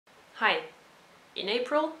Hi! In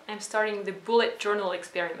April, I'm starting the bullet journal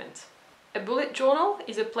experiment. A bullet journal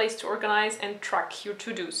is a place to organize and track your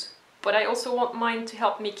to-dos, but I also want mine to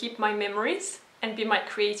help me keep my memories and be my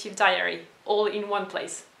creative diary, all in one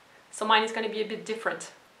place. So mine is going to be a bit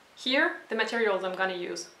different. Here, the materials I'm going to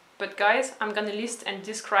use, but guys, I'm going to list and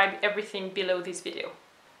describe everything below this video.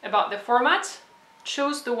 About the format,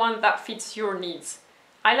 choose the one that fits your needs.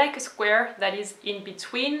 I like a square that is in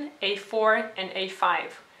between A4 and A5.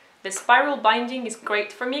 The spiral binding is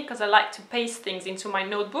great for me because I like to paste things into my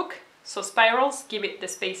notebook, so spirals give it the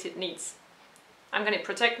space it needs. I'm going to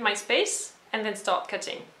protect my space and then start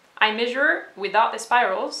cutting. I measure, without the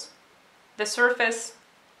spirals, the surface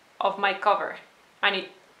of my cover. I need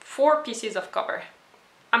 4 pieces of cover.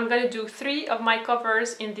 I'm going to do 3 of my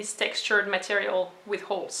covers in this textured material with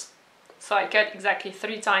holes. So I cut exactly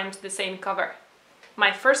 3 times the same cover.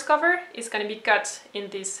 My first cover is going to be cut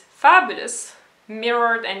in this fabulous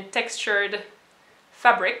mirrored and textured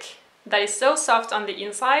fabric that is so soft on the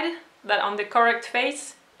inside that on the correct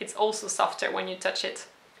face it's also softer when you touch it.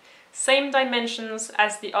 Same dimensions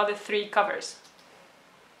as the other 3 covers.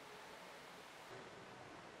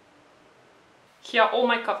 Here are all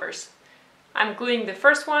my covers. I'm gluing the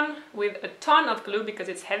first one with a ton of glue because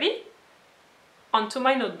it's heavy onto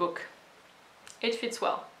my notebook. It fits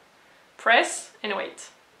well. Press and wait.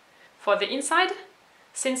 For the inside,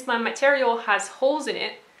 since my material has holes in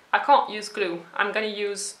it, I can't use glue. I'm going to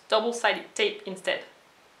use double-sided tape instead.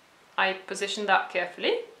 I position that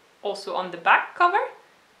carefully, also on the back cover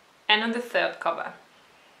and on the third cover.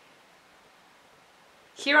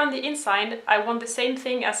 Here on the inside, I want the same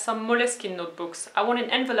thing as some Moleskine notebooks. I want an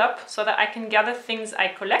envelope so that I can gather things I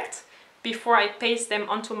collect before I paste them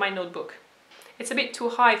onto my notebook. It's a bit too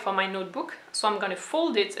high for my notebook, so I'm going to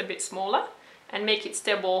fold it a bit smaller and make it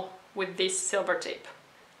stable with this silver tape.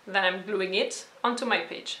 Then I'm gluing it onto my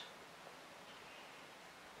page.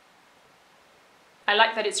 I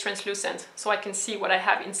like that it's translucent, so I can see what I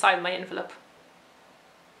have inside my envelope.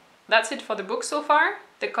 That's it for the book so far.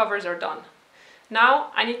 The covers are done.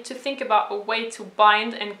 Now I need to think about a way to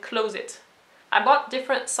bind and close it. I bought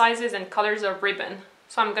different sizes and colors of ribbon,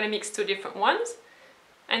 so I'm going to mix 2 different ones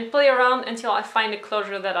and play around until I find a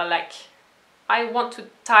closure that I like. I want to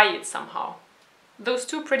tie it somehow. Those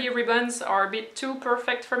 2 pretty ribbons are a bit too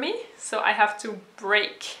perfect for me, so I have to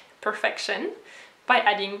break perfection by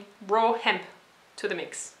adding raw hemp to the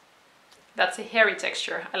mix. That's a hairy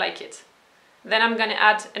texture, I like it. Then I'm gonna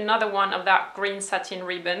add another one of that green satin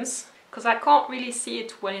ribbons, because I can't really see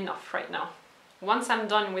it well enough right now. Once I'm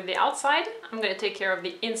done with the outside, I'm gonna take care of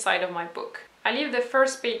the inside of my book. I leave the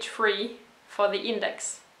first page free for the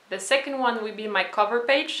index. The second one will be my cover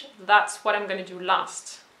page. That's what I'm gonna do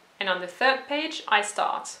last. And on the third page, I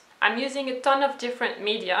start. I'm using a ton of different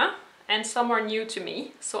media and some are new to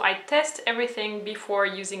me, so I test everything before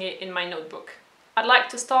using it in my notebook. I'd like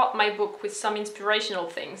to start my book with some inspirational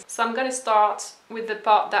things. So I'm gonna start with the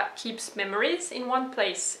part that keeps memories in one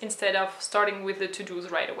place instead of starting with the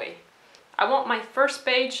to-dos right away. I want my first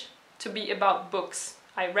page to be about books.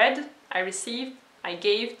 I read, I received, I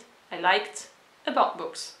gave, I liked, about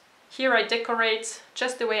books. Here I decorate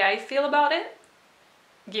just the way I feel about it,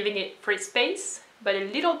 giving it free space, but a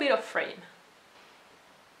little bit of frame.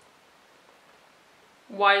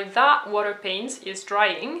 While that water paint is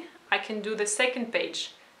drying, I can do the second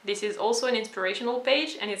page. This is also an inspirational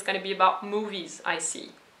page and it's going to be about movies I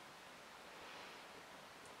see.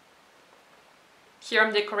 Here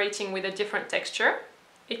I'm decorating with a different texture.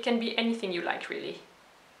 It can be anything you like, really.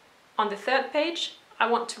 On the third page, I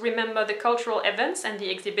want to remember the cultural events and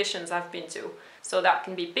the exhibitions I've been to. So that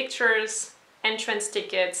can be pictures, entrance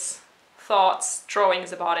tickets, thoughts,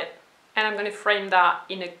 drawings about it. And I'm going to frame that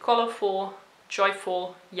in a colorful,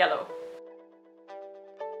 joyful yellow.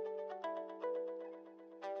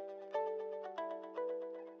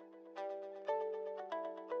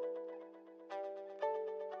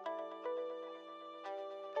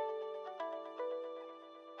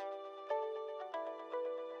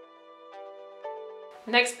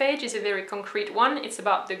 Next page is a very concrete one. It's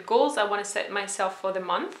about the goals I want to set myself for the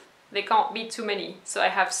month. They can't be too many, so I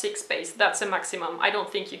have 6 space. That's a maximum. I don't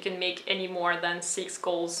think you can make any more than 6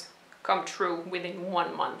 goals come true within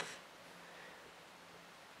 1 month.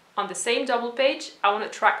 On the same double page, I want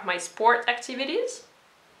to track my sport activities.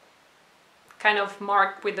 Kind of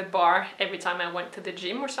mark with a bar every time I went to the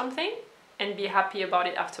gym or something, and be happy about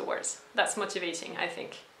it afterwards. That's motivating, I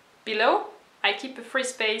think. Below, I keep a free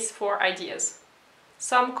space for ideas.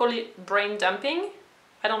 Some call it brain dumping.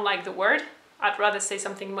 I don't like the word. I'd rather say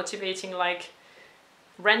something motivating like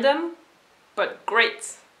random, but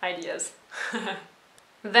great ideas.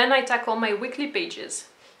 Then I tackle my weekly pages.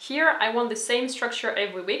 Here I want the same structure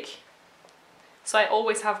every week. So I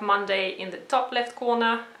always have Monday in the top left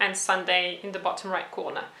corner and Sunday in the bottom right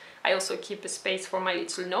corner. I also keep a space for my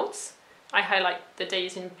little notes. I highlight the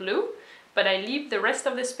days in blue, but I leave the rest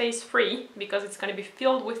of the space free because it's going to be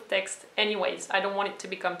filled with text anyways. I don't want it to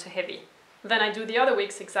become too heavy. Then I do the other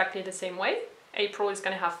weeks exactly the same way. April is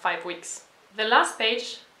going to have 5 weeks. The last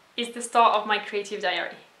page is the start of my creative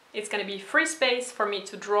diary. It's going to be free space for me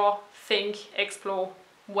to draw, think, explore,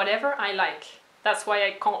 whatever I like. That's why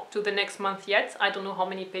I can't do the next month yet. I don't know how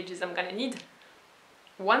many pages I'm gonna need.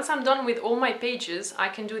 Once I'm done with all my pages, I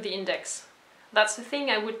can do the index. That's the thing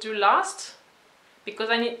I would do last because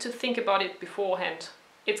I need to think about it beforehand.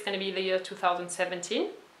 It's gonna be the year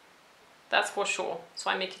 2017. That's for sure. So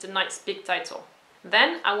I make it a nice big title.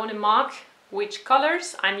 Then I want to mark which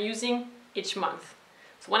colors I'm using each month.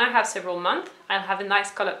 So when I have several months, I'll have a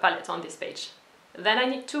nice color palette on this page. Then I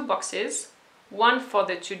need 2 boxes, one for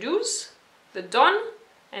the to-dos, the done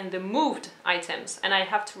and the moved items, and I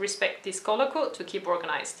have to respect this color code to keep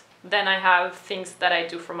organized. Then I have things that I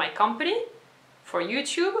do for my company, for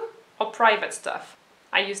YouTube, or private stuff.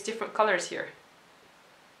 I use different colors here.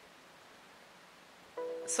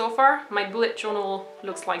 So far, my bullet journal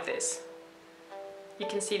looks like this. You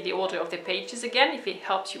can see the order of the pages again if it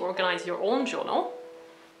helps you organize your own journal.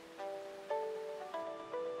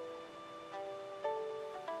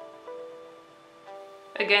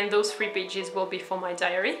 Again, those 3 pages will be for my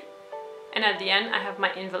diary. And at the end, I have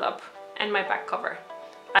my envelope and my back cover.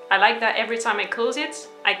 I like that every time I close it,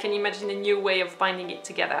 I can imagine a new way of binding it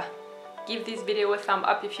together. Give this video a thumb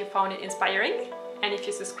up if you found it inspiring. And if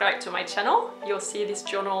you subscribe to my channel, you'll see this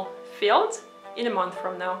journal filled in a month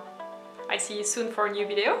from now. I see you soon for a new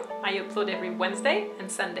video. I upload every Wednesday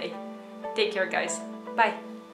and Sunday. Take care, guys. Bye.